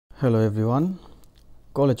Hello everyone,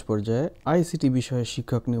 college পর্যায়ে ICT বিষয়ে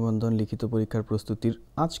শিক্ষক নিবন্ধন লিখিত পরীক্ষার প্রস্তুতির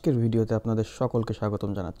আজকের ভিডিওতে আপনাদের সকলকে স্বাগতম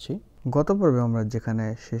জানাচ্ছি। গত পর্বে আমরা যেখানে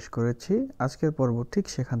শেষ করেছি, আজকের পর্ব ঠিক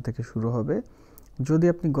সেখান থেকে শুরু হবে। যদি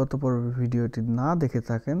আপনি গত পর্বের ভিডিওটি না দেখে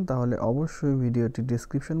থাকেন তাহলে অবশ্যই ভিডিওটি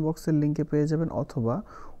ডেসক্রিপশন বক্সের লিঙ্কে পেয়ে যাবেন, অথবা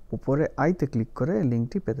উপরে আইতে ক্লিক করে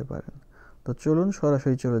লিঙ্কটি পেতে পারেন। তো চলুন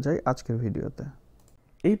সরাসরি চলে যাই আজকের ভিডিওতে।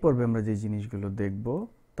 এই পর্বে আমরা যে জিনিসগুলো দেখব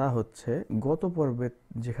তা হচ্ছে গত পর্বে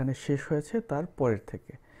যেখানে শেষ হয়েছে তার পরের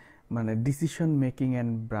থেকে, মানে decision making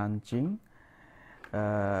and branching,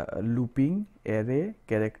 looping, array,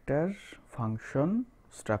 character, function,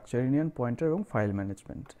 structure union, pointer এবং ফাইল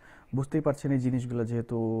ম্যানেজমেন্ট। বুঝতেই পারছেন এই জিনিসগুলো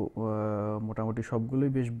যেহেতু মোটামুটি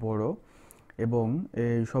সবগুলোই বেশ বড় এবং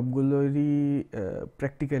এই সবগুলোরই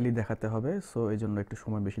প্র্যাকটিক্যালি দেখাতে হবে, সো এই জন্য একটু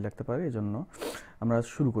সময় বেশি লাগতে পারে। এই জন্য আমরা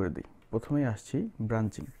শুরু করে দিই। প্রথমেই আসছি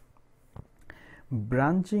ব্রাঞ্চিং।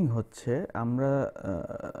 ব্রাঞ্চিং হচ্ছে, আমরা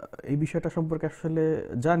এই বিষয়টা সম্পর্কে আসলে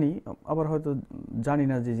জানি, আবার হয়তো জানি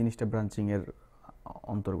না যে জিনিসটা ব্রাঞ্চিংয়ের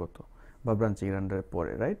অন্তর্গত বা ব্রাঞ্চিংয়ের আন্ডারে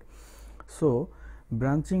পড়ে, রাইট? সো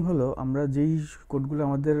ব্রাঞ্চিং হলো আমরা যেই কোডগুলো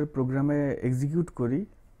আমাদের প্রোগ্রামে এক্সিকিউট করি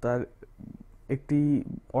তার একটি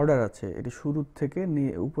অর্ডার আছে, এটি শুরুর থেকে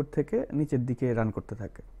উপর থেকে নিচের দিকে রান করতে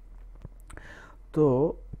থাকে। তো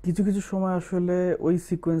কিছু কিছু সময় আসলে ওই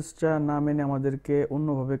সিকোয়েন্সটা না মেনে আমাদেরকে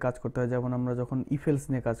অন্যভাবে কাজ করতে হয়। যেমন আমরা যখন ইফেলস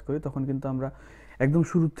নিয়ে কাজ করি তখন কিন্তু আমরা একদম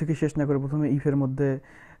শুরুর থেকে শেষ না করে প্রথমে ইফের মধ্যে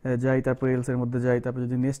যাই, তারপর এলসের মধ্যে যাই, তারপর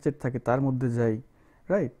যদি নেস্টেড থাকে তার মধ্যে যাই,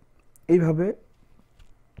 রাইট?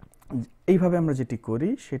 এইভাবে আমরা যেটি করি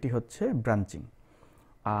সেটি হচ্ছে ব্রাঞ্চিং।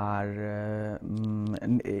 আর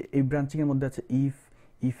এই ব্রাঞ্চিংয়ের মধ্যে আছে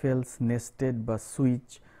ইফেলস, নেস্টেড বা সুইচ।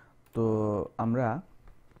 তো আমরা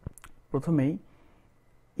প্রথমেই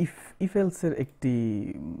ইফেলসের একটি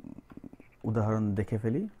উদাহরণ দেখে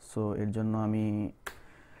ফেলি। সো এর জন্য আমি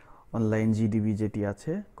অনলাইন জিডিবি যেটি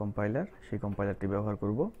আছে কম্পাইলার, সেই কম্পাইলারটি ব্যবহার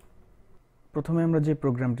করব। প্রথমে আমরা যে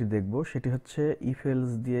প্রোগ্রামটি দেখব সেটি হচ্ছে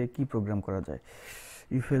ইফেলস দিয়ে কি প্রোগ্রাম করা যায়।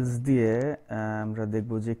 ইফেলস দিয়ে আমরা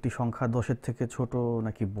দেখব যে একটি সংখ্যা 10-এর থেকে ছোট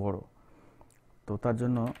নাকি বড়। তো তার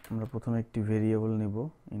জন্য আমরা প্রথমে একটি ভেরিয়েবল নিব,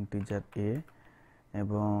 ইন্টিজার এ,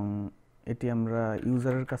 এবং এটি আমরা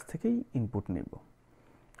ইউজারের কাছ থেকেই ইনপুট নিব।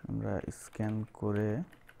 আমরা স্ক্যান করে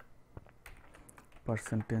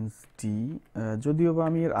 %d, যদিও বা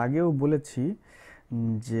আমি এর আগেও বলেছি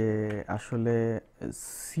যে আসলে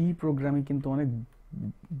সি প্রোগ্রামিং কিন্তু অনেক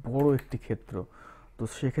বড় একটি ক্ষেত্র, তো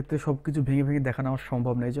সেক্ষেত্রে সব কিছু ভেঙে ভেঙে দেখানো আমার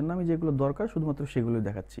সম্ভব নয়। এই জন্য আমি যেগুলো দরকার শুধুমাত্র সেগুলোই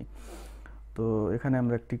দেখাচ্ছি। তো এখানে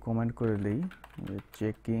আমরা একটি কমেন্ট করে দিই,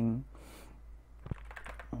 checking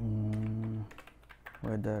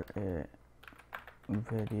whether a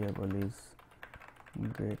variable is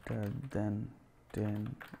greater than 10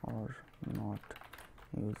 or not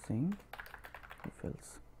using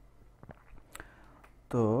if-else।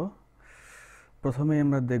 তো প্রথমে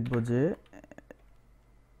আমরা দেখব যে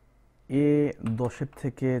এ 10-এর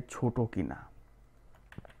থেকে ছোট কিনা।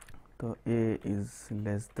 তো a is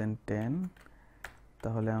less than 10,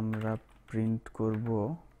 তাহলে আমরা প্রিন্ট করব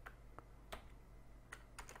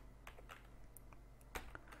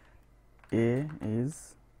a is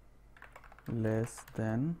less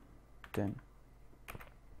than 10,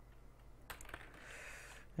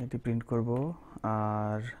 এটি প্রিন্ট করব।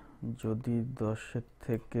 আর যদি 10-এর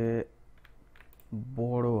থেকে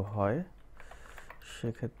বড় হয়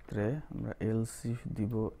সেক্ষেত্রে আমরা এলস ইফ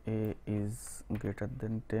দিব a is greater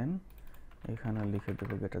than 10, এখানে লিখে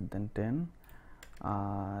দেব greater than 10।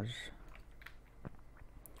 আর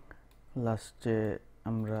লাস্টে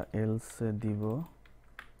আমরা এলস দিব,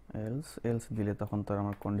 এলস দিলে তখন তো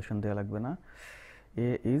আমার কন্ডিশন দেওয়া লাগবে না, a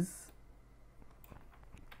is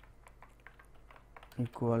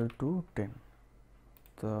equal to 10।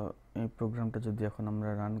 তো এই প্রোগ্রামটা যদি এখন আমরা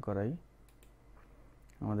রান করাই,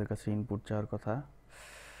 আমাদের কাছে ইনপুট চাওয়ার কথা।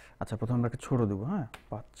 আচ্ছা, প্রথমে আমরা ছোট দেবো, হ্যাঁ,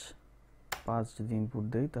 5 যদি ইনপুট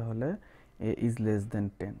দেই তাহলে a is less than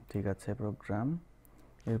 10, ঠিক আছে প্রোগ্রাম।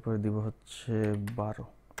 এরপরে দিব হচ্ছে 12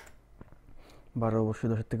 অবশ্যই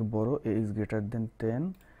 10-এর থেকে বড়, a is greater than 10,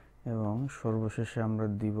 এবং সর্বশেষে আমরা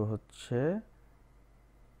দিব হচ্ছে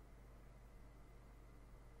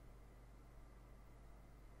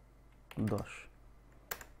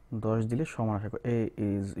 10 দিলে সমান আসা a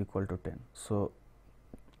is equal to 10। So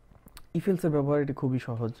ইফেলসের ব্যবহার এটি খুবই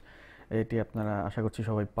সহজ, এটি আপনারা আশা করছি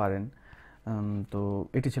সবাই পারেন। তো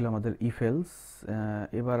এটি ছিল আমাদের ইফেলস।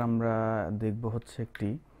 এবার আমরা দেখব হচ্ছে একটি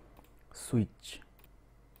সুইচ।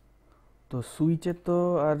 তো সুইচে তো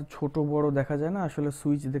আর ছোট বড় দেখা যায় না, আসলে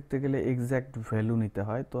সুইচ দেখতে গেলে এক্স্যাক্ট ভ্যালু নিতে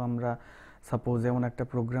হয়। তো আমরা সাপোজ এমন একটা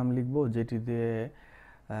প্রোগ্রাম লিখব যেটি দিয়ে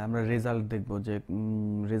আমরা রেজাল্ট দেখব যে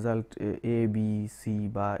রেজাল্ট এ বি সি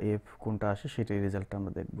বা এফ কোনটা আসে সেটাই রেজাল্টটা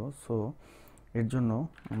আমরা দেখব। সো এর জন্য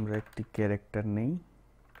আমরা একটি ক্যারেক্টার নেই,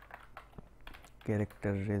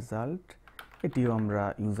 ক্যারেক্টার রেজাল্ট, এটিও আমরা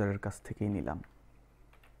ইউজারের কাছ থেকেই নিলাম।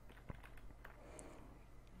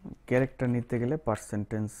 ক্যারেক্টার নিতে গেলে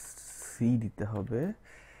 %c দিতে হবে,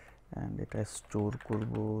 অ্যান্ড এটা স্টোর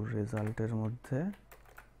করব রেজাল্টের মধ্যে।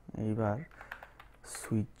 এইবার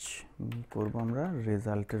সুইচ করব আমরা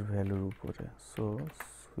রেজাল্টের ভ্যালুর উপরে। সো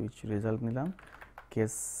সুইচ রেজাল্ট নিলাম,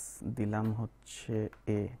 কেস দিলাম হচ্ছে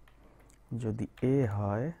এ। যদি এ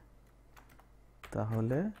হয়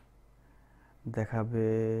তাহলে দেখাবে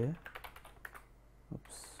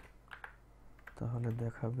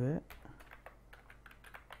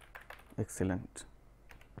এক্সেলেন্ট।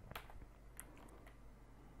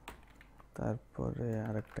 তারপরে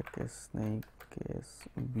আরেকটা কেস নেই, কেস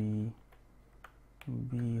বি।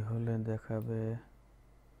 বি হলে দেখাবে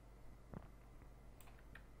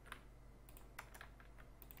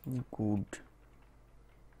গুড।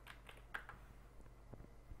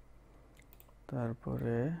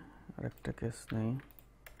 তারপরে আরেকটা কেস নেই,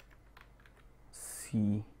 সি।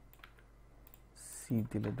 সি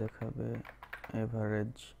দিলে দেখাবে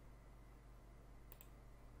এভারেজ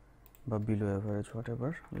বা বিলো এভারেজ, হোয়াট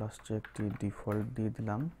এভার। লাস্টে একটি ডিফল্ট দিয়ে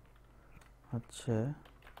দিলাম হচ্ছে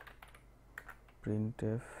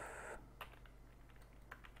printf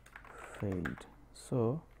failed। সো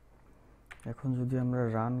এখন যদি আমরা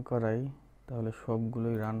রান করাই তাহলে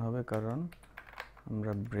সবগুলোই রান হবে, কারণ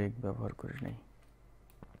আমরা ব্রেক ব্যবহার করি নাই।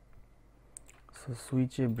 সো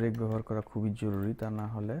সুইচে ব্রেক ব্যবহার করা খুবই জরুরি, তা না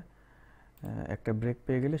হলে একটা ব্রেক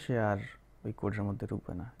পেয়ে গেলে সে আর ওই কোডের মধ্যে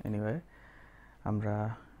ঢুকবে না। এনিওয়ে আমরা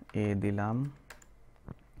এ দিলাম,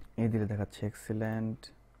 এ দিলে দেখাচ্ছে এক্সিলেন্ট,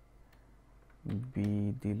 বি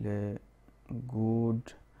দিলে গুড।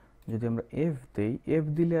 যদি আমরা এফ দেই, এফ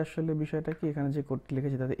দিলে আসলে বিষয়টা কি, এখানে যে কোডটি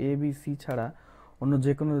লিখেছি তাতে এ বি সি ছাড়া অন্য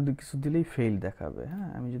যে কোনো যদি কিছু দিলেই ফেল দেখাবে। হ্যাঁ,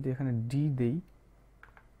 আমি যদি এখানে ডি দেই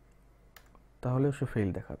তাহলেও সে ফেল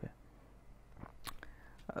দেখাবে।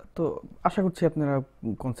 তো আশা করছি আপনারা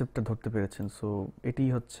কনসেপ্টটা ধরতে পেরেছেন। সো এটি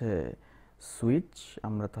হচ্ছে সুইচ।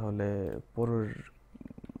 আমরা তাহলে পরের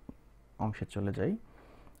অংশে চলে যাই,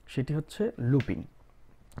 সেটি হচ্ছে লুপিং।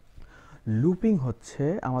 লুপিং হচ্ছে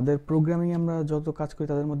আমাদের প্রোগ্রামিং আমরা যত কাজ করি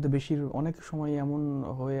তাদের মধ্যে অনেক সময় এমন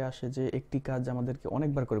হয়ে আসে যে একটি কাজ আমাদেরকে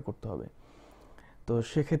অনেকবার করে করতে হবে। তো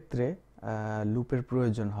সেক্ষেত্রে লুপের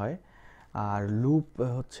প্রয়োজন হয়। আর লুপ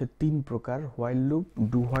হচ্ছে 3 প্রকার, while loop,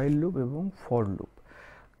 do while loop এবং ফর লুপ।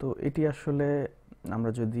 তো এটি আসলে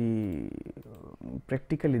আমরা যদি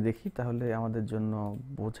প্র্যাকটিক্যালি দেখি তাহলে আমাদের জন্য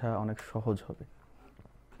বোঝা অনেক সহজ হবে।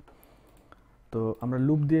 তো আমরা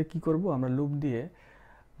লুপ দিয়ে কি করব, আমরা লুপ দিয়ে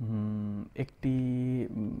একটি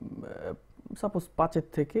সাপোজ 5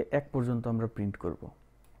 থেকে 1 পর্যন্ত আমরা প্রিন্ট করব।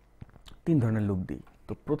 3 ধরনের লুপ দিই।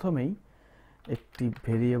 তো প্রথমেই একটি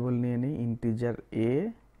ভেরিয়েবল নিয়ে নিই ইন্টিজার এ।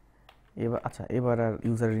 এবার আর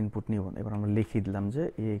ইউজারের ইনপুট নিব না, এবার আমরা লিখে দিলাম যে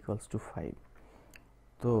a = 5।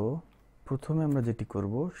 তো প্রথমে আমরা যেটি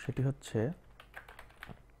করব সেটি হচ্ছে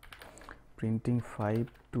printing 5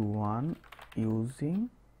 to 1 using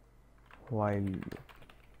while loop.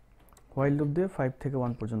 While loop দিয়ে 5 থেকে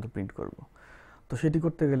 1 পর্যন্ত প্রিন্ট করব। তো সেটি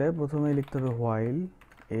করতে গেলে প্রথমেই লিখতে হবে while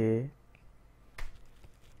a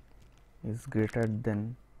is greater than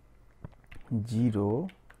 0,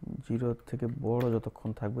 0 থেকে বড় যতক্ষণ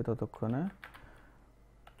থাকবে ততক্ষণে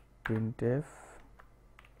printf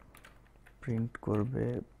প্রিন্ট করবে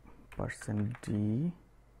 %d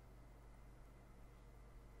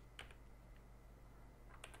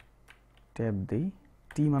ট্যাব দেই।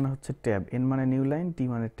 টি মানে হচ্ছে ট্যাব, এন মানে নিউ লাইন, টি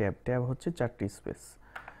মানে ট্যাব। ট্যাব হচ্ছে 4টি স্পেস।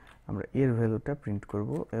 আমরা এর ভ্যালুটা প্রিন্ট করব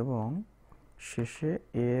এবং শেষে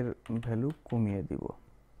এর ভ্যালু কমিয়ে দিব।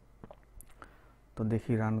 তো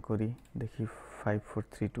দেখি, রান করি, দেখি 5 4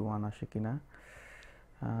 3 2 1 আসে কিনা।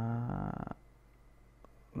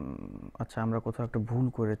 আচ্ছা, আমরা কোথাও একটা ভুল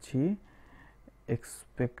করেছি।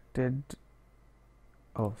 এক্সপেক্টেড,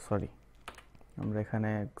 সরি, আমরা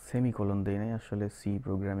এখানে সেমিকোলন দিই নাই, আসলে সি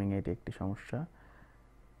প্রোগ্রামিং এটি একটি সমস্যা।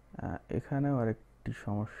 এখানেও আরেকটি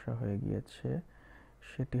সমস্যা হয়ে গিয়েছে,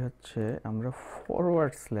 সেটি হচ্ছে আমরা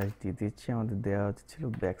ফরওয়ার্ড স্ল্যাশ দিয়ে দিচ্ছি, আমাদের দেওয়া ছিল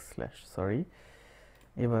ব্যাকস্ল্যাশ। সরি,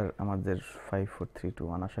 এবার আমাদের 5 4 3 2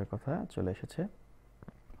 1 আসার কথা চলে এসেছে।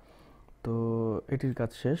 তো এটির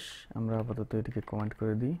কাজ শেষ, আমরা আপাতত এটিকে কমেন্ট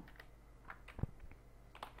করে দিই।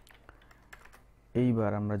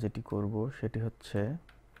 এইবার আমরা যেটি করব সেটি হচ্ছে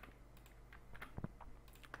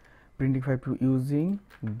printing 5 two using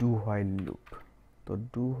do while loop. তো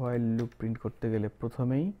ডু হোয়াইল লুপ প্রিন্ট করতে গেলে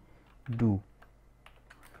প্রথমেই ডু,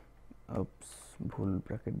 ভুল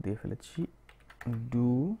ব্র্যাকেট দিয়ে ফেলেছি, ডু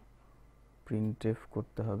প্রিন্টএফ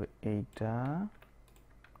করতে হবে এইটা,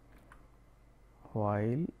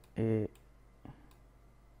 while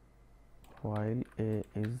a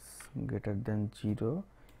is greater than 0,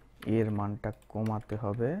 এর মানটা কমাতে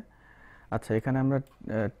হবে। আচ্ছা, এখানে আমরা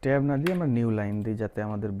ট্যাব না দিয়ে আমরা নিউ লাইন দিই, যাতে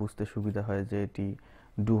আমাদের বুঝতে সুবিধা হয় যে এটি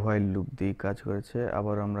ডু হোয়াইল লুপ দিয়ে কাজ করেছে।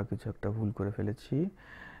 আবার আমরা কিছু একটা ভুল করে ফেলেছি,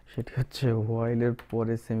 সেটি হচ্ছে হোয়াইলের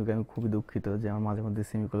পরে সেমিকোলন। আমি খুবই দুঃখিত যে আমার মাঝে মধ্যে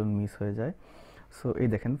সেমিকোলন মিস হয়ে যায়। সো এই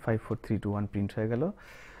দেখেন 5 4 3 2 1 প্রিন্ট হয়ে গেল।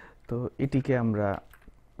 তো এটিকে আমরা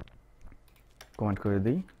কমেন্ট করে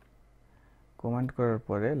দিই। কমেন্ট করার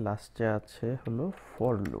পরে লাস্টে আছে হলো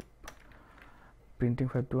for loop, printing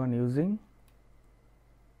 5 to 1 using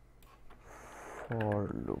for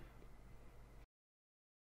loop.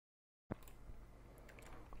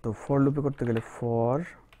 তো ফর লুপে করতে গেলে ফর,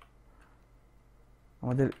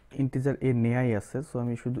 আমাদের ইন্টিজার এ নেয়াই আছে, সো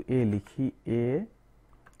আমি শুধু এ লিখি, এ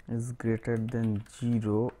is greater than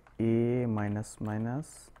 0, A minus minus.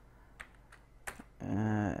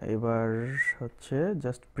 এবার হচ্ছে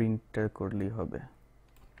জাস্ট প্রিন্টার করলেই হবে।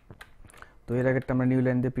 তো এর আগেরটা আমরা নিউ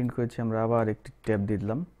লাইন দিয়ে প্রিন্ট করেছি, আমরা আবার একটি ট্যাব দিয়ে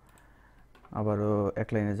দিলাম, আবারও এক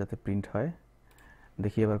লাইনে যাতে প্রিন্ট হয়।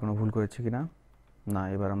 দেখি এবার কোনো ভুল করেছি কিনা। না,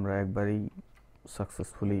 এবার আমরা একবারেই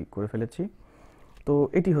সাকসেসফুলি করে ফেলেছি। তো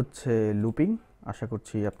এটি হচ্ছে লুপিং। আশা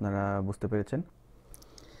করছি আপনারা বুঝতে পেরেছেন।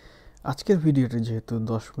 আজকের ভিডিওটি যেহেতু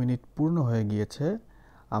 10 মিনিট পূর্ণ হয়ে গিয়েছে,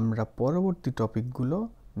 আমরা পরবর্তী টপিকগুলো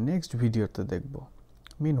নেক্সট ভিডিওতে দেখব।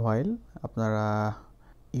 মিনওয়াইল আপনারা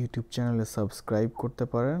ইউটিউব চ্যানেলে সাবস্ক্রাইব করতে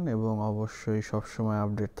পারেন এবং অবশ্যই সবসময়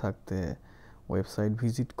আপডেট থাকতে ওয়েবসাইট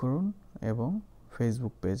ভিজিট করুন এবং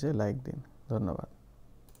ফেসবুক পেজে লাইক দিন। ধন্যবাদ।